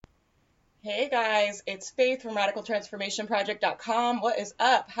Hey guys, it's Faith from RadicalTransformationProject.com. What is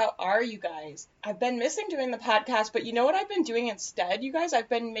up? How are you guys? I've been missing doing the podcast, but you know what I've been doing instead, you guys? I've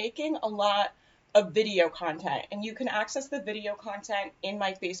been making a lot of video content, and you can access the video content in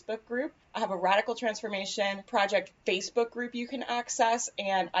my Facebook group. I have a Radical Transformation Project Facebook group you can access,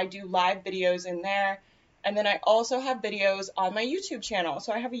 and I do live videos in there. And then I also have videos on my YouTube channel.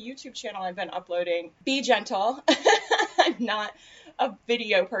 So I have a YouTube channel I've been uploading. Be gentle. I'm not a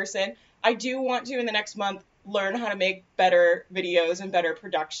video person. I do want to, in the next month, learn how to make better videos and better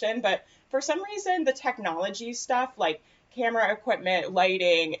production. But for some reason, the technology stuff like camera equipment,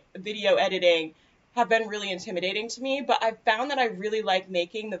 lighting, video editing have been really intimidating to me. But I've found that I really like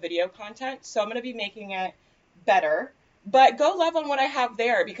making the video content. So I'm going to be making it better. But go love on what I have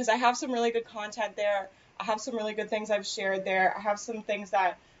there because I have some really good content there. I have some really good things I've shared there. I have some things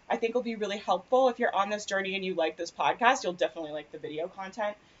that I think will be really helpful. If you're on this journey and you like this podcast, you'll definitely like the video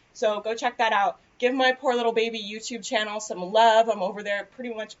content. So go check that out. Give my poor little baby YouTube channel some love. I'm over there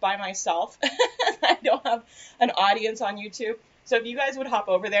pretty much by myself. I don't have an audience on YouTube. So if you guys would hop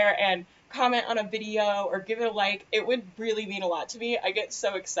over there and comment on a video or give it a like, it would really mean a lot to me. I get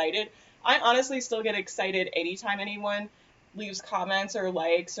so excited. I honestly still get excited anytime anyone leaves comments or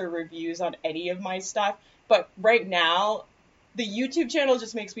likes or reviews on any of my stuff. But right now, the YouTube channel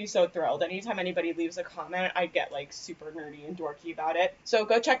just makes me so thrilled. Anytime anybody leaves a comment, I get like super nerdy and dorky about it. So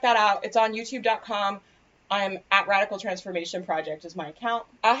go check that out. It's on youtube.com. I'm at Radical Transformation Project is my account.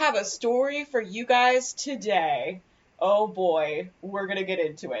 I have a story for you guys today. Oh boy, we're going to get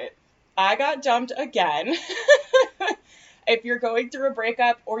into it. I got dumped again. If you're going through a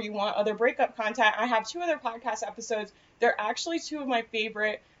breakup or you want other breakup content, I have 2 other podcast episodes. They're actually 2 of my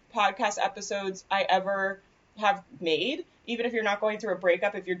favorite podcast episodes I ever have made. Even if you're not going through a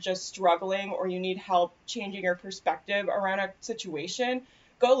breakup, if you're just struggling or you need help changing your perspective around a situation,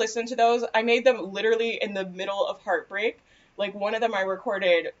 go listen to those. I made them literally in the middle of heartbreak. Like one of them I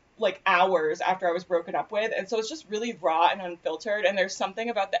recorded like hours after I was broken up with. And so it's just really raw and unfiltered. And there's something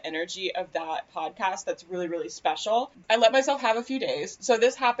about the energy of that podcast that's really, really special. I let myself have a few days. So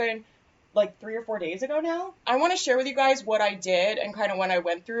this happened like 3 or 4 days ago now. I want to share with you guys what I did and kind of what I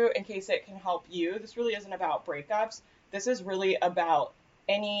went through in case it can help you. This really isn't about breakups. This is really about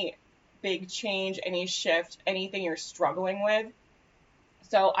any big change, any shift, anything you're struggling with.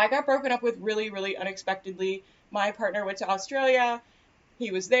 So I got broken up with really, really unexpectedly. My partner went to Australia.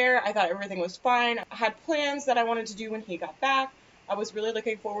 He was there. I thought everything was fine. I had plans that I wanted to do when he got back. I was really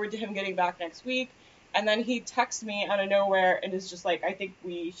looking forward to him getting back next week. And then he texts me out of nowhere and is just like, I think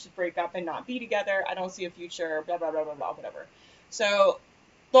we should break up and not be together. I don't see a future, blah, blah, blah, blah, blah, whatever. So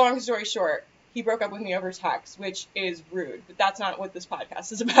long story short, he broke up with me over text, which is rude, but that's not what this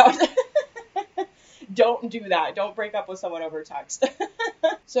podcast is about. Don't do that. Don't break up with someone over text.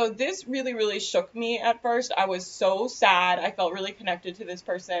 So this really, really shook me at first. I was so sad. I felt really connected to this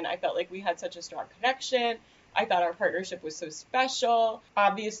person. I felt like we had such a strong connection. I thought our partnership was so special.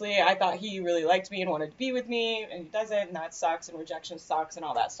 Obviously, I thought he really liked me and wanted to be with me, and he doesn't, and that sucks, and rejection sucks, and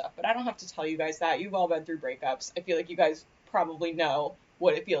all that stuff. But I don't have to tell you guys that. You've all been through breakups. I feel like you guys probably know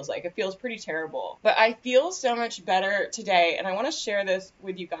what it feels like. It feels pretty terrible. But I feel so much better today, and I want to share this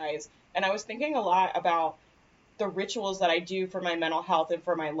with you guys. And I was thinking a lot about the rituals that I do for my mental health and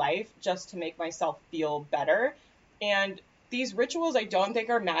for my life just to make myself feel better. And these rituals I don't think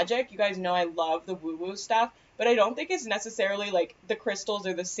are magic. You guys know I love the woo-woo stuff, but I don't think it's necessarily like the crystals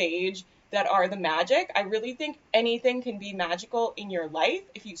or the sage that are the magic. I really think anything can be magical in your life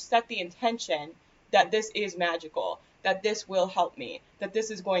if you set the intention that this is magical, that this will help me, that this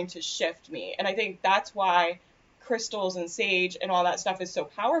is going to shift me. And I think that's why crystals and sage and all that stuff is so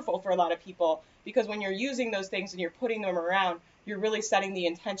powerful for a lot of people, because when you're using those things and you're putting them around, you're really setting the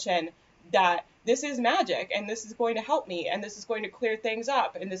intention that this is magic and this is going to help me and this is going to clear things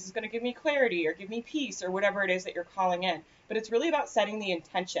up and this is going to give me clarity or give me peace or whatever it is that you're calling in. But it's really about setting the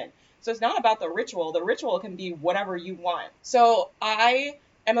intention. So it's not about the ritual. The ritual can be whatever you want. So I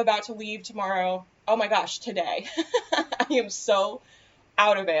am about to leave tomorrow. Oh my gosh, today. I am so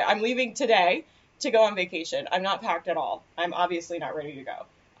out of it. I'm leaving today to go on vacation. I'm not packed at all. I'm obviously not ready to go.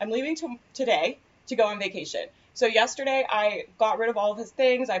 I'm leaving today to go on vacation. So yesterday I got rid of all of his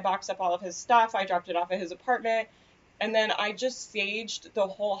things. I boxed up all of his stuff. I dropped it off at his apartment. And then I just saged the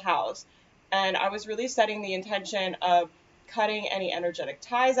whole house. And I was really setting the intention of cutting any energetic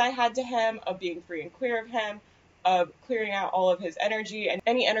ties I had to him, of being free and clear of him, of clearing out all of his energy and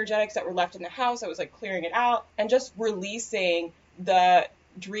any energetics that were left in the house. I was like clearing it out and just releasing the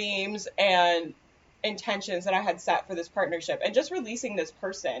dreams and intentions that I had set for this partnership and just releasing this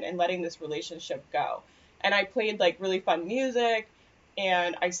person and letting this relationship go. And I played like really fun music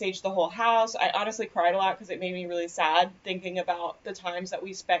and I saged the whole house. I honestly cried a lot because it made me really sad thinking about the times that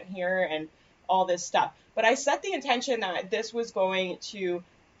we spent here and all this stuff. But I set the intention that this was going to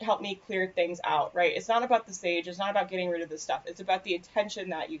help me clear things out, right? It's not about the sage. It's not about getting rid of the stuff. It's about the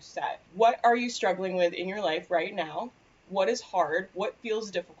intention that you set. What are you struggling with in your life right now? What is hard? What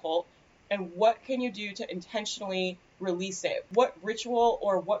feels difficult? And what can you do to intentionally release it? What ritual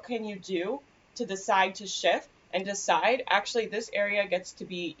or what can you do to decide to shift and decide, actually, this area gets to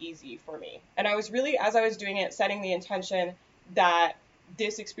be easy for me? And I was really, as I was doing it, setting the intention that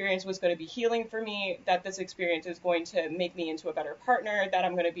this experience was going to be healing for me, that this experience is going to make me into a better partner, that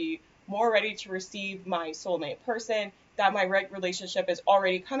I'm going to be more ready to receive my soulmate person, that my right relationship is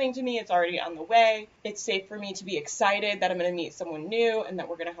already coming to me, it's already on the way, it's safe for me to be excited that I'm going to meet someone new and that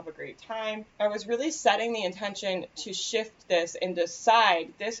we're going to have a great time. I was really setting the intention to shift this and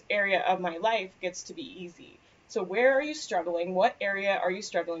decide this area of my life gets to be easy. So where are you struggling? What area are you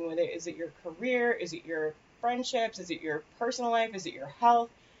struggling with it? Is it your career? Is it your friendships? Is it your personal life? Is it your health?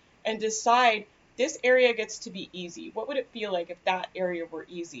 And decide this area gets to be easy. What would it feel like if that area were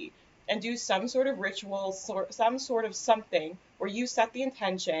easy? And do some sort of ritual, some sort of something where you set the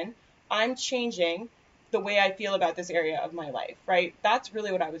intention, I'm changing the way I feel about this area of my life, right? That's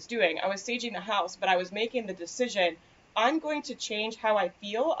really what I was doing. I was saging the house, but I was making the decision, I'm going to change how I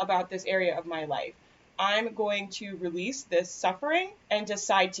feel about this area of my life. I'm going to release this suffering and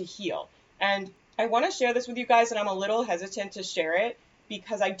decide to heal. And I want to share this with you guys, and I'm a little hesitant to share it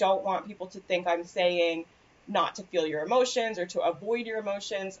because I don't want people to think I'm saying not to feel your emotions or to avoid your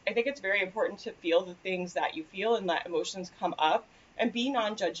emotions. I think it's very important to feel the things that you feel and let emotions come up and be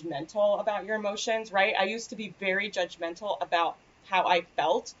non-judgmental about your emotions, right? I used to be very judgmental about how I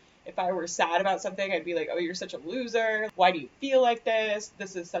felt. If I were sad about something, I'd be like, oh, you're such a loser. Why do you feel like this?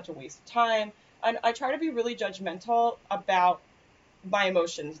 This is such a waste of time. And I try to be really judgmental about my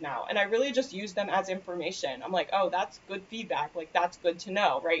emotions now, and I really just use them as information. I'm like, oh, that's good feedback, like that's good to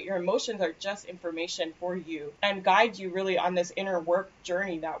know, right? Your emotions are just information for you and guide you really on this inner work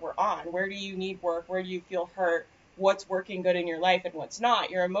journey that we're on. Where do you need work? Where do you feel hurt? What's working good in your life and what's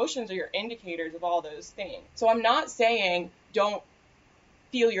not? Your emotions are your indicators of all those things. So I'm not saying don't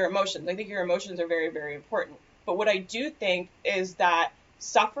feel your emotions. I think your emotions are very, very important. But what I do think is that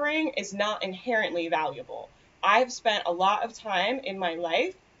suffering is not inherently valuable. I've spent a lot of time in my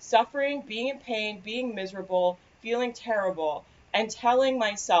life suffering, being in pain, being miserable, feeling terrible, and telling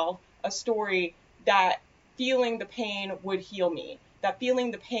myself a story that feeling the pain would heal me, that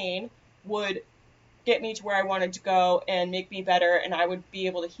feeling the pain would get me to where I wanted to go and make me better, and I would be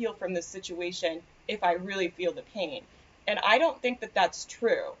able to heal from this situation if I really feel the pain. And I don't think that that's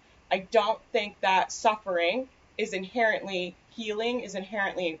true. I don't think that suffering is inherently healing, is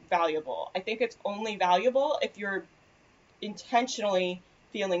inherently valuable. I think it's only valuable if you're intentionally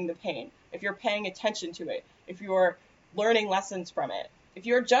feeling the pain, if you're paying attention to it, if you're learning lessons from it. If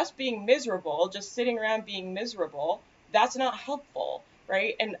you're just being miserable, just sitting around being miserable, that's not helpful,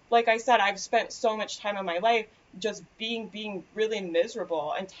 right? And like I said, I've spent so much time in my life just being really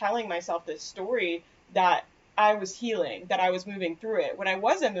miserable and telling myself this story that I was healing, that I was moving through it. When I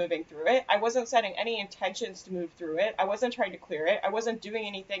wasn't moving through it, I wasn't setting any intentions to move through it. I wasn't trying to clear it. I wasn't doing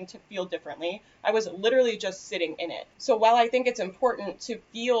anything to feel differently. I was literally just sitting in it. So while I think it's important to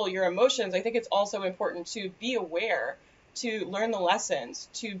feel your emotions, I think it's also important to be aware, to learn the lessons,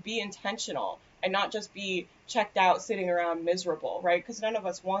 to be intentional, and not just be checked out sitting around miserable, right? Because none of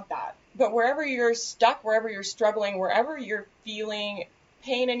us want that. But wherever you're stuck, wherever you're struggling, wherever you're feeling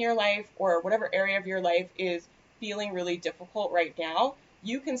pain in your life or whatever area of your life is feeling really difficult right now,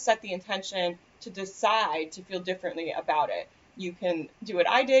 you can set the intention to decide to feel differently about it. You can do what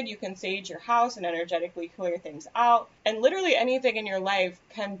I did. You can sage your house and energetically clear things out. And literally anything in your life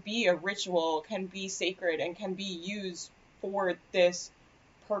can be a ritual, can be sacred, and can be used for this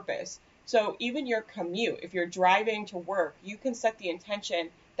purpose. So even your commute, if you're driving to work, you can set the intention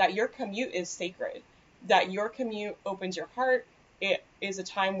that your commute is sacred, that your commute opens your heart. It is a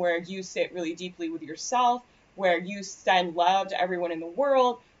time where you sit really deeply with yourself, where you send love to everyone in the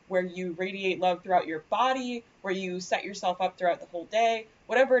world, where you radiate love throughout your body, where you set yourself up throughout the whole day,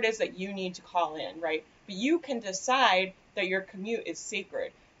 whatever it is that you need to call in, right? But you can decide that your commute is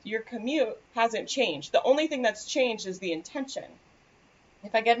sacred. Your commute hasn't changed. The only thing that's changed is the intention.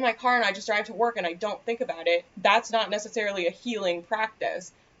 If I get in my car and I just drive to work and I don't think about it, that's not necessarily a healing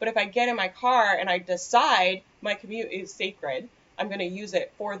practice. But if I get in my car and I decide my commute is sacred, I'm going to use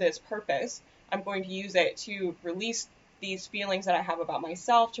it for this purpose. I'm going to use it to release these feelings that I have about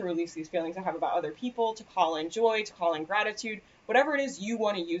myself, to release these feelings I have about other people, to call in joy, to call in gratitude, whatever it is you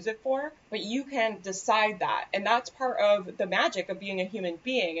want to use it for, but you can decide that. And that's part of the magic of being a human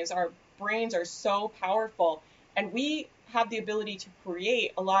being, is our brains are so powerful, and we have the ability to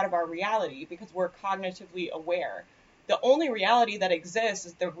create a lot of our reality because we're cognitively aware. The only reality that exists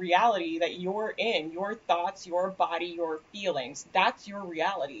is the reality that you're in, your thoughts, your body, your feelings. That's your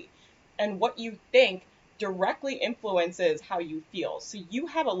reality. And what you think directly influences how you feel. So you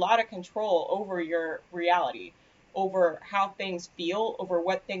have a lot of control over your reality, over how things feel, over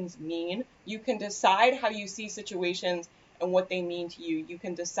what things mean. You can decide how you see situations and what they mean to you. You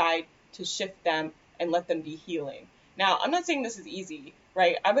can decide to shift them and let them be healing. Now, I'm not saying this is easy,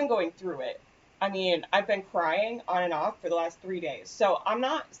 right? I've been going through it. I mean, I've been crying on and off for the last 3 days. So I'm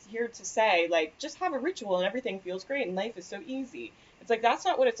not here to say, like, just have a ritual and everything feels great and life is so easy. It's like, that's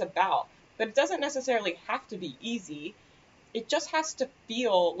not what it's about. But it doesn't necessarily have to be easy. It just has to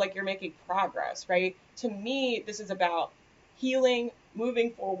feel like you're making progress, right? To me, this is about healing,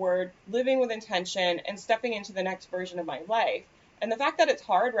 moving forward, living with intention, and stepping into the next version of my life. And the fact that it's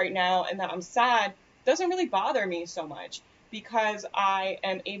hard right now and that I'm sad doesn't really bother me so much, because I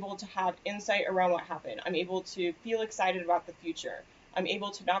am able to have insight around what happened. I'm able to feel excited about the future. I'm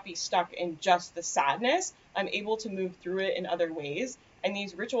able to not be stuck in just the sadness. I'm able to move through it in other ways. And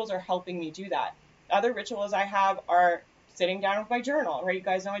these rituals are helping me do that. Other rituals I have are sitting down with my journal, right? You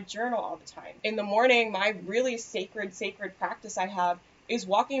guys know I journal all the time. In the morning, my really sacred practice I have is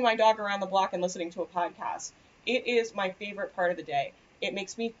walking my dog around the block and listening to a podcast. It is my favorite part of the day. It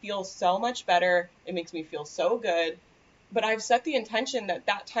makes me feel so much better. It makes me feel so good. But I've set the intention that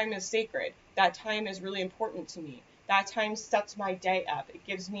that time is sacred. That time is really important to me. That time sets my day up. It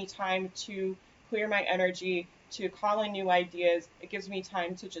gives me time to clear my energy, to call in new ideas. It gives me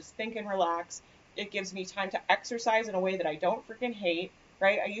time to just think and relax. It gives me time to exercise in a way that I don't freaking hate,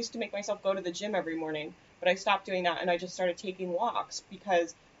 right? I used to make myself go to the gym every morning, but I stopped doing that and I just started taking walks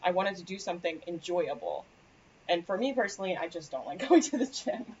because I wanted to do something enjoyable. And for me personally, I just don't like going to the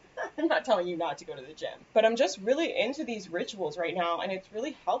gym. I'm not telling you not to go to the gym, but I'm just really into these rituals right now, and it's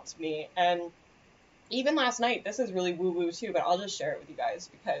really helped me. And even last night, this is really woo-woo too, but I'll just share it with you guys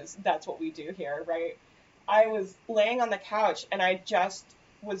because that's what we do here, right? I was laying on the couch and I just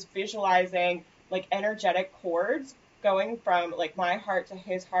was visualizing like energetic cords going from like my heart to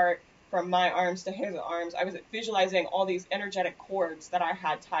his heart, from my arms to his arms. I was visualizing all these energetic cords that I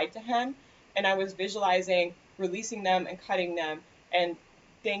had tied to him, and I was visualizing releasing them and cutting them and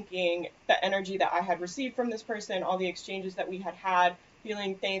thanking the energy that I had received from this person, all the exchanges that we had had,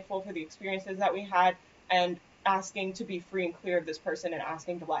 feeling thankful for the experiences that we had, and asking to be free and clear of this person and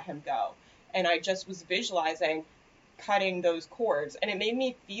asking to let him go. And I just was visualizing cutting those cords, and it made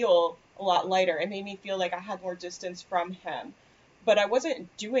me feel a lot lighter. It made me feel like I had more distance from him. But I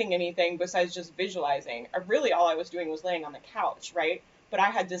wasn't doing anything besides just visualizing. Really, all I was doing was laying on the couch, right? But I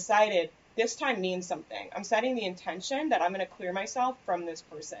had decided this time means something. I'm setting the intention that I'm going to clear myself from this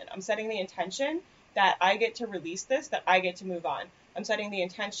person. I'm setting the intention that I get to release this, that I get to move on. I'm setting the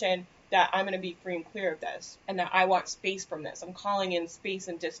intention that I'm going to be free and clear of this, and that I want space from this. I'm calling in space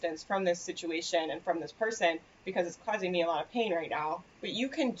and distance from this situation and from this person because it's causing me a lot of pain right now. But you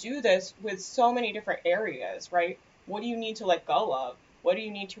can do this with so many different areas, right? What do you need to let go of? What do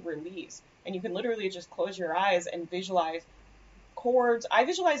you need to release? And you can literally just close your eyes and visualize cords. I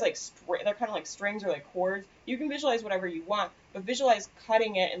visualize like they're kind of like strings or like cords. You can visualize whatever you want, but visualize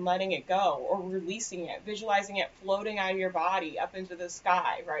cutting it and letting it go, or releasing it, visualizing it floating out of your body up into the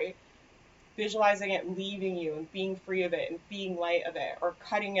sky, right? Visualizing it leaving you and being free of it and being light of it, or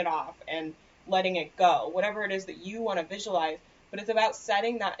cutting it off and letting it go, whatever it is that you want to visualize. But it's about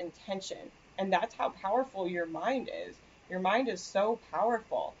setting that intention, and that's how powerful your mind is. Your mind is so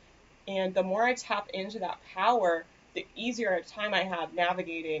powerful, and the more I tap into that power, the easier time I have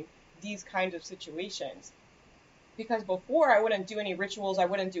navigating these kinds of situations. Because before, I wouldn't do any rituals, I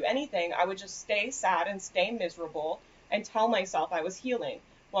wouldn't do anything. I would just stay sad and stay miserable and tell myself I was healing.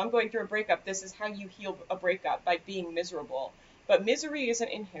 Well, I'm going through a breakup. This is how you heal a breakup, by being miserable. But misery isn't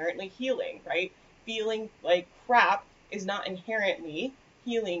inherently healing, right? Feeling like crap is not inherently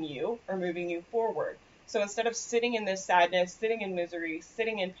healing you or moving you forward. So instead of sitting in this sadness, sitting in misery,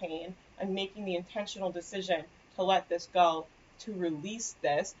 sitting in pain, I'm making the intentional decision to let this go, to release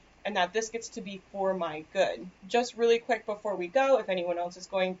this, and that this gets to be for my good. Just really quick before we go, if anyone else is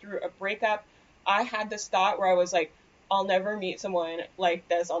going through a breakup, I had this thought where I was like, I'll never meet someone like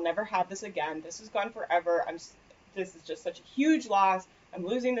this. I'll never have this again. This is gone forever. This is just such a huge loss. I'm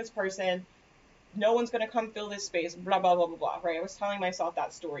losing this person. No one's going to come fill this space, blah, blah, blah, blah, blah, right? I was telling myself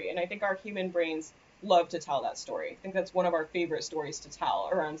that story. And I think our human brains love to tell that story. I think that's one of our favorite stories to tell,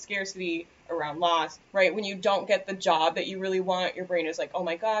 around scarcity, around loss, right? When you don't get the job that you really want, your brain is like, oh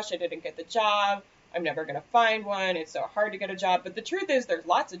my gosh, I didn't get the job. I'm never going to find one. It's so hard to get a job. But the truth is there's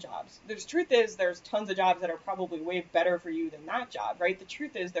lots of jobs. The truth is there's tons of jobs that are probably way better for you than that job, right? The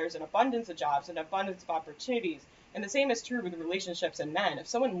truth is there's an abundance of jobs, an abundance of opportunities. And the same is true with relationships and men. If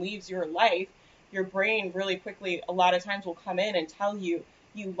someone leaves your life, your brain really quickly a lot of times will come in and tell you,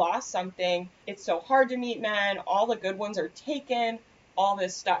 you lost something. It's so hard to meet men. All the good ones are taken, all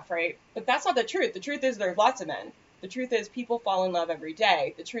this stuff, right? But that's not the truth. The truth is there's lots of men. The truth is people fall in love every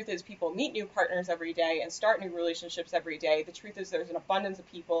day. The truth is people meet new partners every day and start new relationships every day. The truth is there's an abundance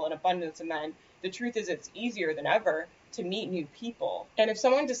of people, an abundance of men. The truth is it's easier than ever to meet new people. And if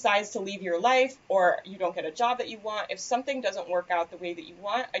someone decides to leave your life, or you don't get a job that you want, if something doesn't work out the way that you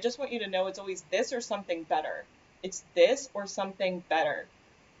want, I just want you to know it's always this or something better. It's this or something better.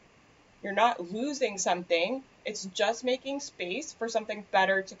 You're not losing something. It's just making space for something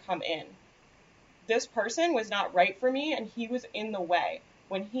better to come in. This person was not right for me, and he was in the way.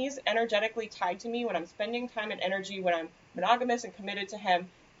 When he's energetically tied to me, when I'm spending time and energy, when I'm monogamous and committed to him,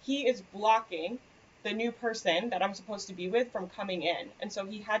 he is blocking the new person that I'm supposed to be with from coming in. And so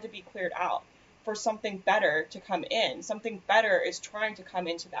he had to be cleared out for something better to come in. Something better is trying to come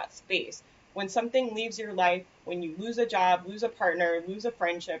into that space. When something leaves your life, when you lose a job, lose a partner, lose a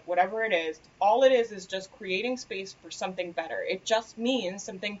friendship, whatever it is, all it is just creating space for something better. It just means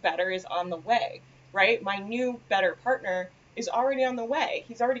something better is on the way, right? My new, better partner is already on the way.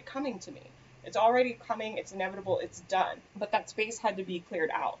 He's already coming to me. It's already coming. It's inevitable. It's done. But that space had to be cleared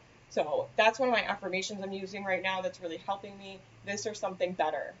out. So that's one of my affirmations I'm using right now that's really helping me, this or something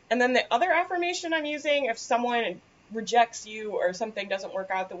better. And then the other affirmation I'm using, if someone rejects you or something doesn't work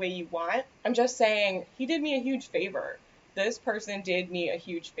out the way you want, I'm just saying, he did me a huge favor. This person did me a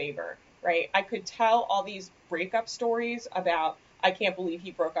huge favor, right? I could tell all these breakup stories about, I can't believe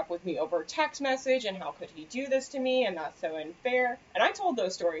he broke up with me over a text message, and how could he do this to me, and that's so unfair. And I told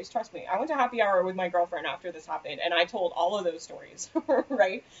those stories, trust me. I went to happy hour with my girlfriend after this happened, and I told all of those stories,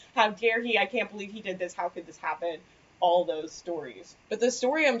 right? How dare he, I can't believe he did this, how could this happen? All those stories. But the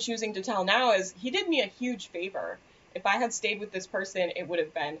story I'm choosing to tell now is, he did me a huge favor. If I had stayed with this person, it would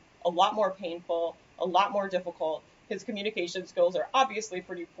have been a lot more painful, a lot more difficult. His communication skills are obviously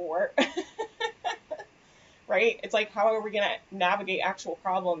pretty poor. Right? It's like, how are we going to navigate actual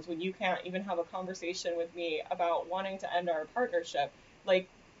problems when you can't even have a conversation with me about wanting to end our partnership? Like,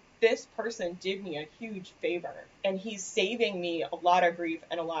 this person did me a huge favor, and he's saving me a lot of grief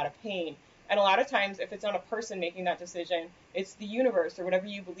and a lot of pain. And a lot of times, if it's not a person making that decision, it's the universe or whatever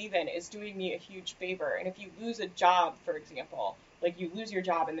you believe in is doing me a huge favor. And if you lose a job, for example, like you lose your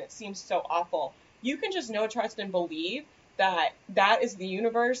job and it seems so awful, you can just know, trust, and believe that that is the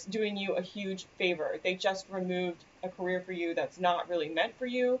universe doing you a huge favor. They just removed a career for you that's not really meant for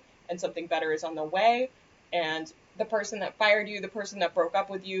you, and something better is on the way. And the person that fired you, the person that broke up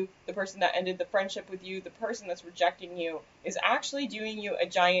with you, the person that ended the friendship with you, the person that's rejecting you is actually doing you a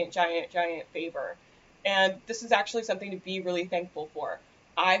giant, giant, giant favor. And this is actually something to be really thankful for.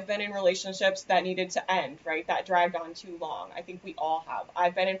 I've been in relationships that needed to end, right? That dragged on too long. I think we all have.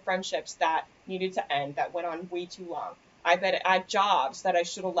 I've been in friendships that needed to end, that went on way too long. I've been at jobs that I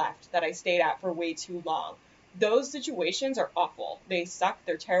should have left, that I stayed at for way too long. Those situations are awful. They suck.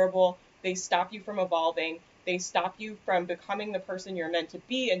 They're terrible. They stop you from evolving. They stop you from becoming the person you're meant to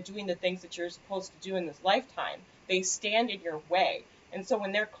be and doing the things that you're supposed to do in this lifetime. They stand in your way. And so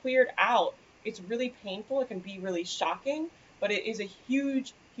when they're cleared out, it's really painful. It can be really shocking, but it is a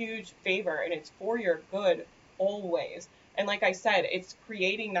huge, huge favor, and it's for your good always. And like I said, it's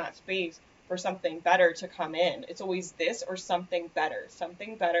creating that space for something better to come in. It's always this or something better.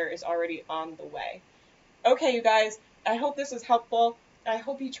 Something better is already on the way. Okay, you guys, I hope this is helpful. I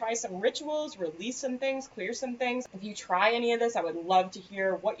hope you try some rituals, release some things, clear some things. If you try any of this, I would love to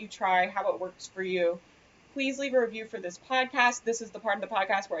hear what you try, how it works for you. Please leave a review for this podcast. This is the part of the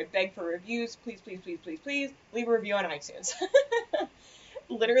podcast where I beg for reviews. Please, please, please, please, please leave a review on iTunes.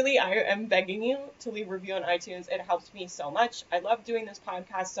 Literally, I am begging you to leave a review on iTunes. It helps me so much. I love doing this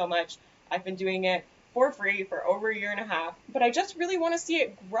podcast so much. I've been doing it for free for over a year and a half, but I just really want to see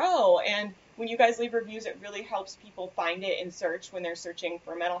it grow. And when you guys leave reviews, it really helps people find it in search when they're searching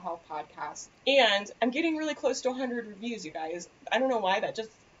for mental health podcasts. And I'm getting really close to 100 reviews, you guys. I don't know why, that just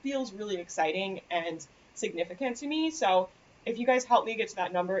feels really exciting and significant to me. So if you guys help me get to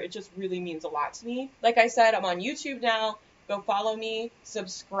that number, it just really means a lot to me. Like I said, I'm on YouTube now. Go follow me,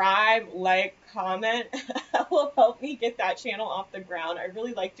 subscribe, like, comment. That will help me get that channel off the ground. I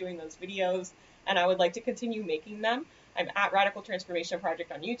really like doing those videos, and I would like to continue making them. I'm at Radical Transformation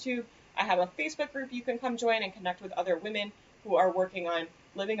Project on YouTube. I have a Facebook group you can come join and connect with other women who are working on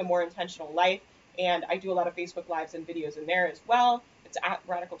living a more intentional life. And I do a lot of Facebook Lives and videos in there as well. It's at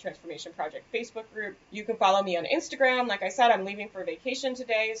Radical Transformation Project Facebook group. You can follow me on Instagram. Like I said, I'm leaving for vacation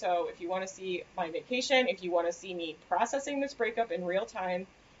today. So if you want to see my vacation, if you want to see me processing this breakup in real time,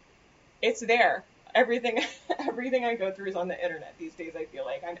 it's there. Everything I go through is on the internet these days, I feel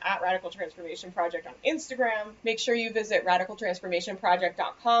like. I'm at Radical Transformation Project on Instagram. Make sure you visit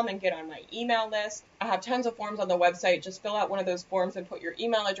radicaltransformationproject.com and get on my email list. I have tons of forms on the website. Just fill out one of those forms and put your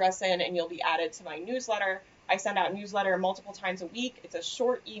email address in, and you'll be added to my newsletter. I send out newsletter multiple times a week. It's a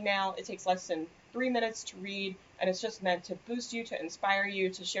short email. It takes less than 3 minutes to read, and it's just meant to boost you, to inspire you,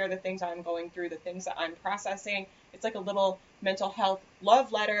 to share the things I'm going through, the things that I'm processing. It's like a little mental health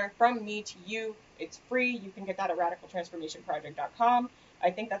love letter from me to you. It's free. You can get that at radicaltransformationproject.com. I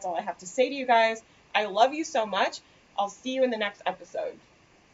think that's all I have to say to you guys. I love you so much. I'll see you in the next episode.